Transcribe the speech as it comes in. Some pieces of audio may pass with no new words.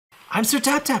I'm Sir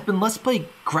Tap Tap and let's play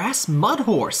Grass Mud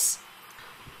Horse,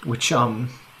 which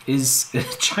is a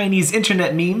Chinese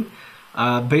internet meme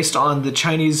based on the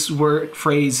Chinese word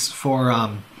phrase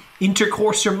for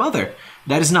intercourse your mother.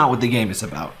 That is not what the game is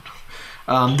about.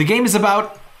 The game is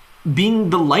about being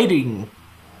the lighting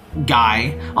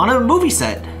guy on a movie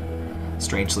set,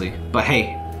 strangely. But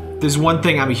hey, there's one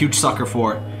thing I'm a huge sucker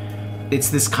for. It's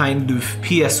this kind of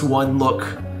PS1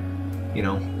 look, you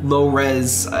know, low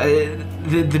res.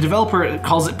 The developer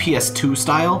calls it PS2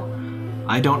 style.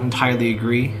 I don't entirely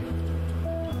agree.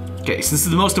 Okay, so this is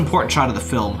the most important shot of the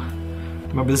film.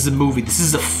 Remember, this is a movie. This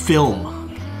is a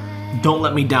film. Don't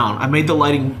let me down. I made the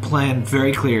lighting plan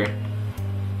very clear.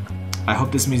 I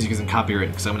hope this music isn't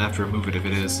copyrighted because I'm gonna have to remove it if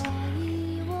it is.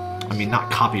 I mean,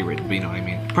 not copyrighted, but you know what I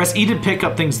mean. Press E to pick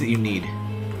up things that you need.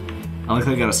 I like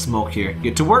that I got a smoke here.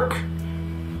 Get to work.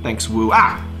 Thanks, Woo.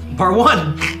 Ah! Part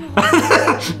 1!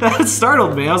 That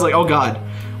startled me. I was like, oh god,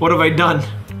 what have I done?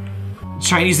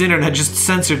 Chinese internet just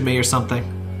censored me or something.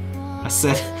 I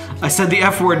said the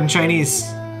F word in Chinese.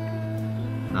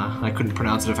 Nah, I couldn't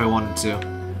pronounce it if I wanted to.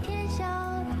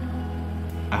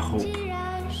 I hope.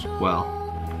 Well.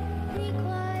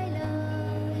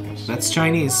 That's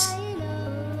Chinese.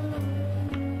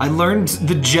 I learned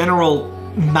the general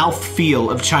mouth feel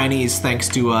of Chinese thanks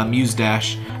to Muse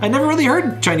Dash. I never really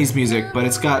heard Chinese music, but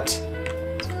it's got...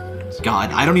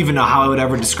 God, I don't even know how I would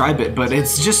ever describe it, but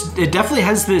it's just, it definitely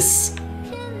has this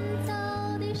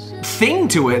thing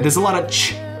to it. There's a lot of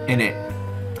ch in it.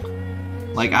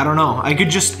 Like, I don't know. I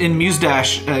could just, in Muse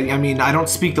Dash, I mean, I don't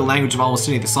speak the language of almost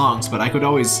any of the songs, but I could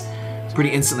always pretty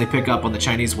instantly pick up on the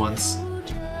Chinese ones.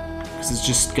 Because it's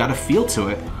just got a feel to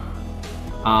it.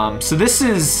 So this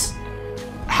is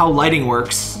how lighting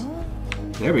works.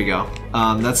 There we go.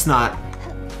 That's not...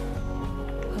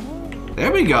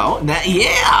 There we go.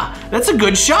 Yeah! That's a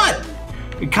good shot!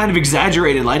 A kind of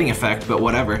exaggerated lighting effect, but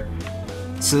whatever.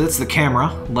 So that's the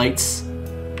camera. Lights.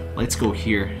 Lights go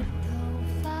here.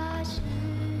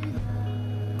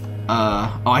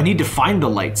 Oh, I need to find the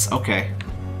lights. Okay.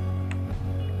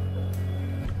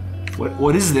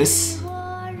 What is this?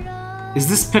 Is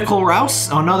this Pickle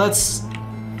Rouse? Oh no, that's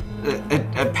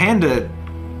a panda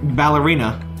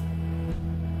ballerina.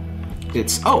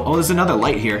 It's oh, there's another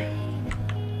light here.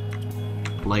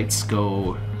 Lights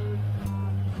go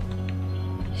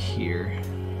here.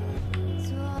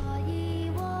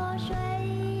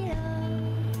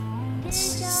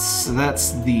 So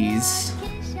that's these.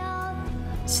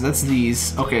 So that's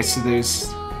these. Okay, so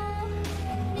there's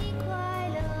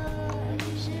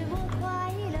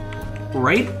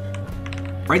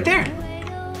right there.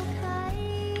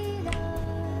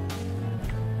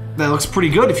 That looks pretty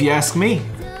good if you ask me.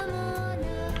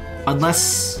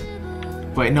 Unless...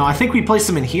 Wait, no, I think we placed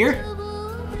them in here?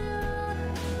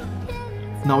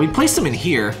 No, we placed them in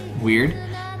here. Weird.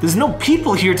 There's no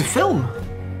people here to film.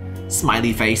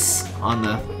 Smiley face on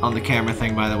the camera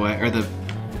thing, by the way. Or the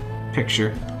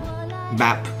picture.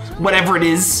 Map. Whatever it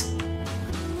is.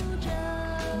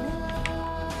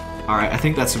 Alright, I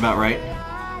think that's about right.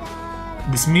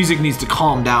 This music needs to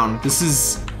calm down. This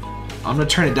is... I'm gonna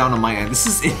turn it down on my end. This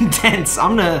is intense.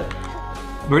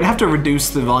 We're gonna have to reduce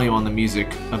the volume on the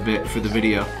music a bit for the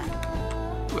video.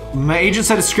 My agent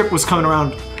said a script was coming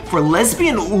around for a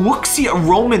lesbian wuxia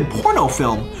Roman porno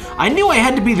film. I knew I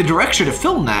had to be the director to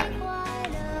film that.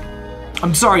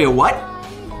 I'm sorry, a what?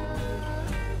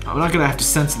 I'm not gonna have to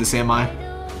censor this, am I?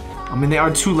 I mean, they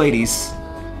are two ladies.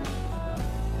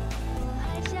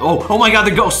 Oh my god,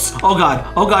 the ghosts! Oh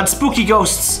god, spooky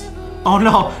ghosts! Oh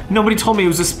no, nobody told me it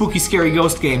was a spooky, scary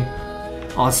ghost game.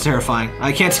 Oh, that's terrifying.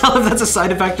 I can't tell if that's a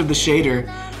side effect of the shader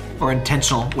or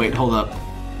intentional. Wait, hold up.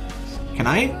 Can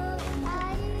I?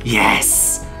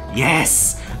 Yes!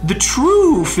 Yes! The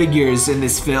true figures in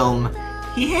this film.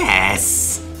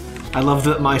 Yes! I love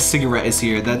that my cigarette is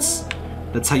here. That's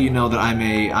how you know that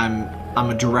I'm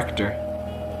a director.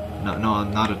 No,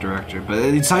 I'm not a director, but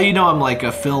it's how you know I'm like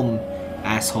a film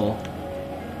asshole.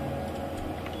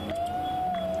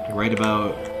 Right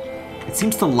about... It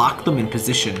seems to lock them in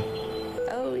position.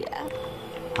 Oh yeah.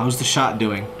 How's the shot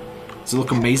doing? Does it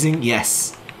look amazing?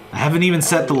 Yes. I haven't even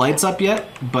set the lights up yet,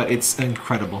 but it's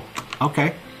incredible.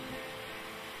 Okay.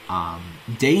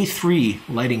 Day 3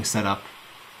 lighting setup.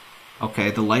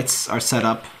 Okay, the lights are set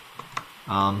up.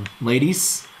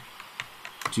 Ladies,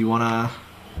 do you wanna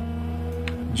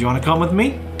come with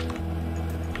me?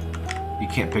 You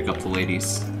can't pick up the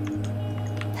ladies.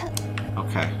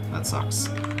 Okay, that sucks.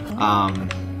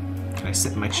 Can I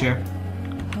sit in my chair?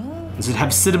 Does it have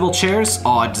sittable chairs?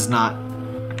 Oh, it does not.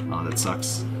 Oh, that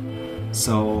sucks.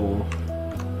 So,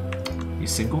 you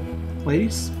single,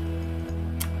 ladies?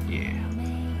 Yeah.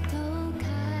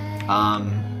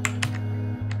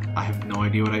 I have no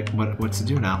idea what to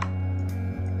do now.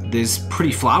 There's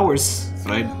pretty flowers,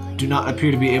 but I do not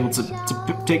appear to be able to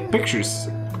take pictures,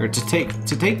 or to take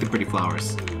the pretty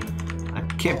flowers. I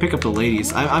can't pick up the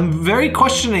ladies. I'm very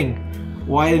questioning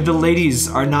why the ladies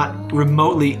are not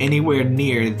remotely anywhere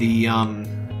near the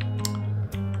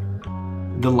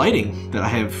lighting that I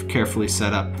have carefully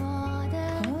set up.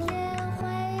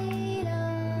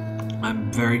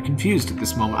 I'm very confused at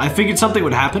this moment. I figured something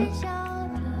would happen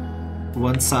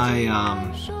once I,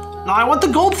 no, I want the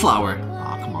gold flower!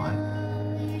 Oh, come on.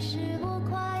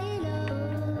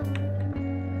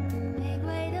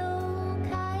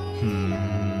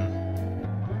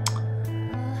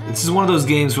 This is one of those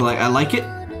games where, like, I like it.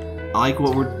 I like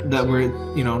that we're,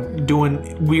 you know,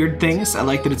 doing weird things. I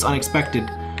like that it's unexpected.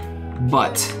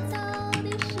 But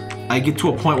I get to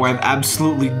a point where I have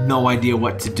absolutely no idea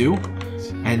what to do,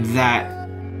 and that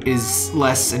is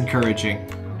less encouraging.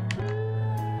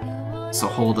 So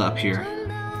hold up here.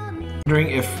 I'm wondering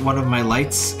if one of my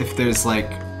lights, if there's like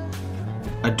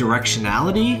a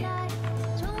directionality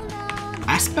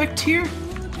aspect here?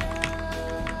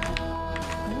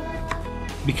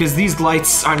 Because these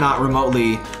lights are not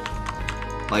remotely,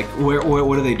 like,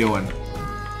 what are they doing?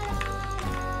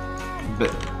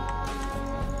 But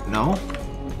no?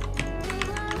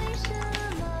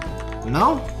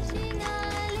 No?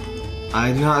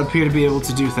 I do not appear to be able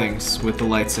to do things with the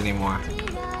lights anymore.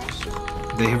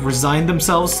 They have resigned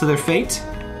themselves to their fate.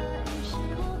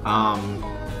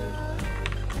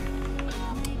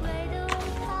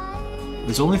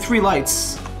 There's only 3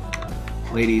 lights.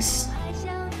 Ladies.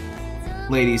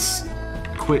 Ladies.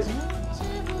 Quit.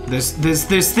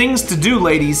 There's things to do,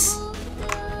 ladies.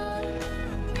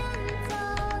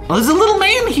 Oh, there's a little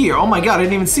man here! Oh my god, I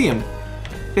didn't even see him.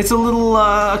 It's a little,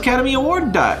 Academy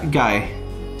Award guy.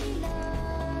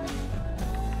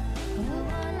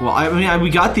 Well, I mean, we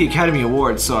got the Academy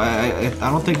Award, so I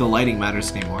don't think the lighting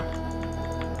matters anymore.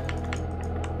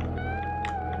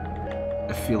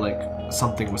 I feel like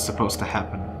something was supposed to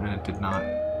happen, and it did not.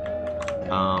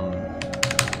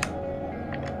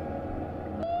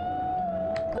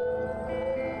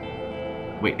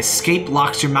 Wait, escape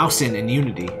locks your mouse in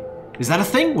Unity. Is that a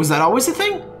thing? Was that always a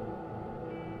thing?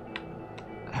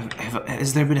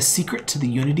 Has there been a secret to the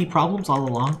Unity problems all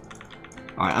along?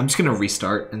 Alright, I'm just gonna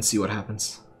restart and see what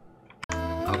happens.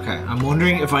 Okay, I'm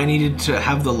wondering if I needed to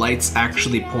have the lights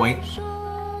actually point,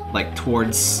 like,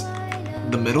 towards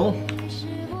the middle.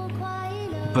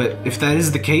 But if that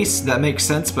is the case, that makes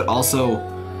sense, but also,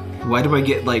 why do I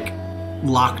get, like,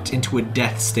 locked into a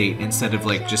death state instead of,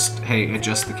 like, just, hey,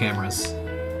 adjust the cameras?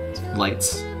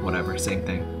 Lights, whatever, same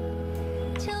thing.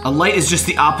 A light is just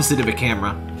the opposite of a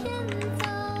camera.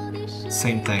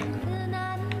 Same thing.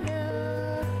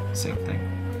 Same thing.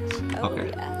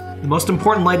 Okay. The most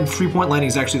important light in 3-point lighting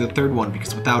is actually the 3rd one,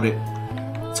 because without it,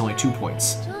 it's only 2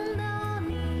 points.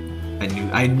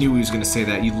 I knew he was gonna say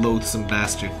that, you loathsome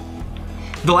bastard.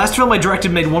 The last film I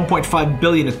directed made 1.5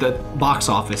 billion at the box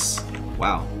office.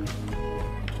 Wow.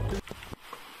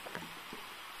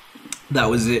 That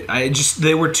was it.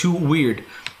 They were too weird.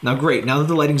 Now great, now that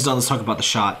the lighting's done, let's talk about the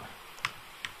shot.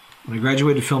 When I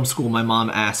graduated film school, my mom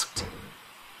asked,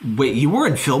 "Wait, you were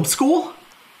in film school?"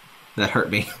 That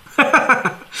hurt me.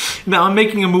 Now I'm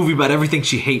making a movie about everything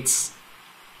she hates.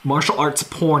 Martial arts,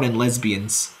 porn, and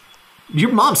lesbians.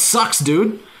 Your mom sucks,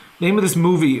 dude. Name of this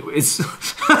movie is...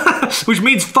 which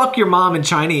means fuck your mom in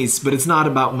Chinese, but it's not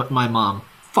about my mom.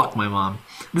 Fuck my mom.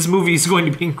 This movie is going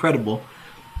to be incredible.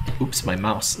 Oops, my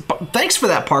mouse. Thanks for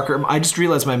that, Parker. I just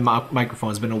realized my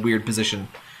microphone's been in a weird position.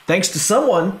 Thanks to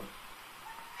someone.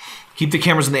 Keep the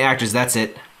cameras on the actors, that's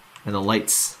it. And the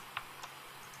lights.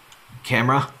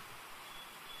 Camera.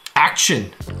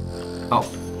 Action! Oh,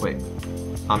 wait.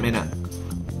 I'm in it.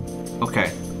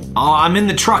 Okay. Oh, I'm in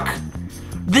the truck.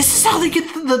 This is how they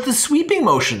get the sweeping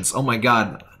motions. Oh my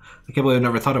god. I can't believe I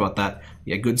never thought about that.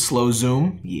 Yeah, good slow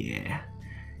zoom. Yeah.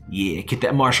 Yeah, get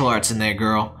that martial arts in there,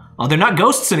 girl. Oh, they're not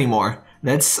ghosts anymore.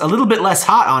 That's a little bit less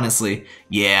hot, honestly.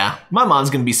 Yeah, my mom's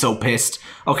gonna be so pissed.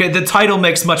 Okay, the title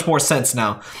makes much more sense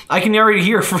now. I can already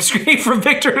hear from screen from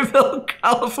Victorville,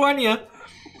 California.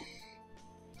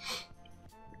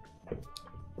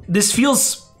 This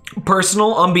feels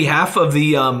personal on behalf of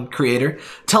the creator.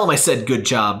 Tell him I said good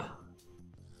job.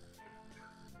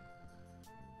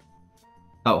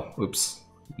 Oh, oops.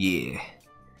 Yeah.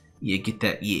 Yeah, get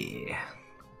that, yeah.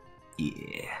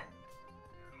 Yeah.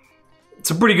 It's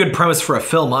a pretty good premise for a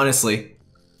film, honestly.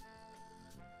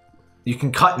 You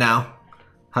can cut now.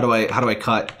 How do I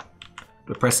cut?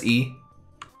 Do I press E?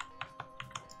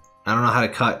 I don't know how to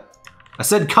cut. I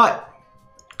said cut.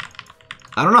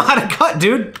 I don't know how to cut,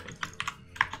 dude.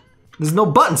 There's no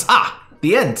buttons. Ah,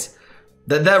 the end.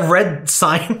 That red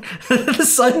sign, the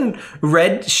sudden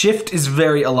red shift is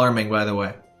very alarming, by the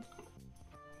way.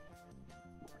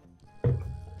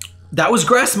 That was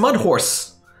Grass Mud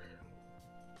Horse.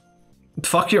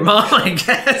 Fuck your mom, I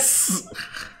guess.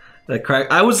 That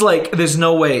crack. I was like, there's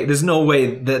no way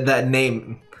that that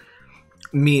name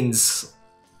means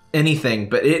anything,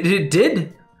 but it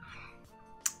did.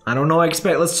 I don't know what I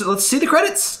expect. Let's see the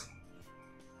credits.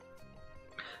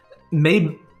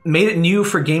 Made it new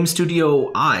for Game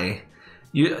Studio I.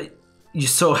 You're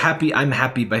so happy. I'm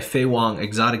happy by Fei Wong.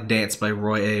 Exotic Dance by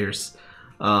Roy Ayers.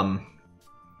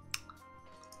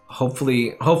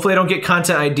 Hopefully I don't get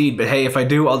content ID'd, but hey, if I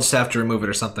do, I'll just have to remove it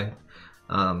or something.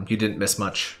 You didn't miss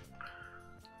much.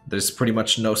 There's pretty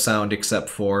much no sound except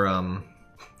for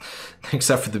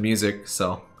the music.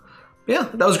 So yeah,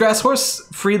 that was Grass Horse,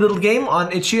 free little game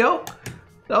on Itchio.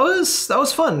 That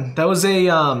was fun. That was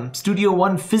a Studio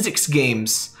One Physics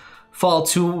Games fall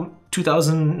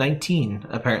 2019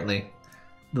 apparently,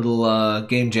 little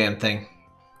game jam thing.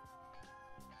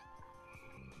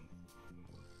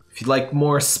 If you'd like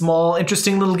more small,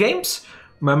 interesting little games,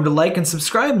 remember to like and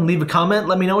subscribe and leave a comment.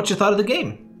 Let me know what you thought of the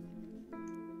game.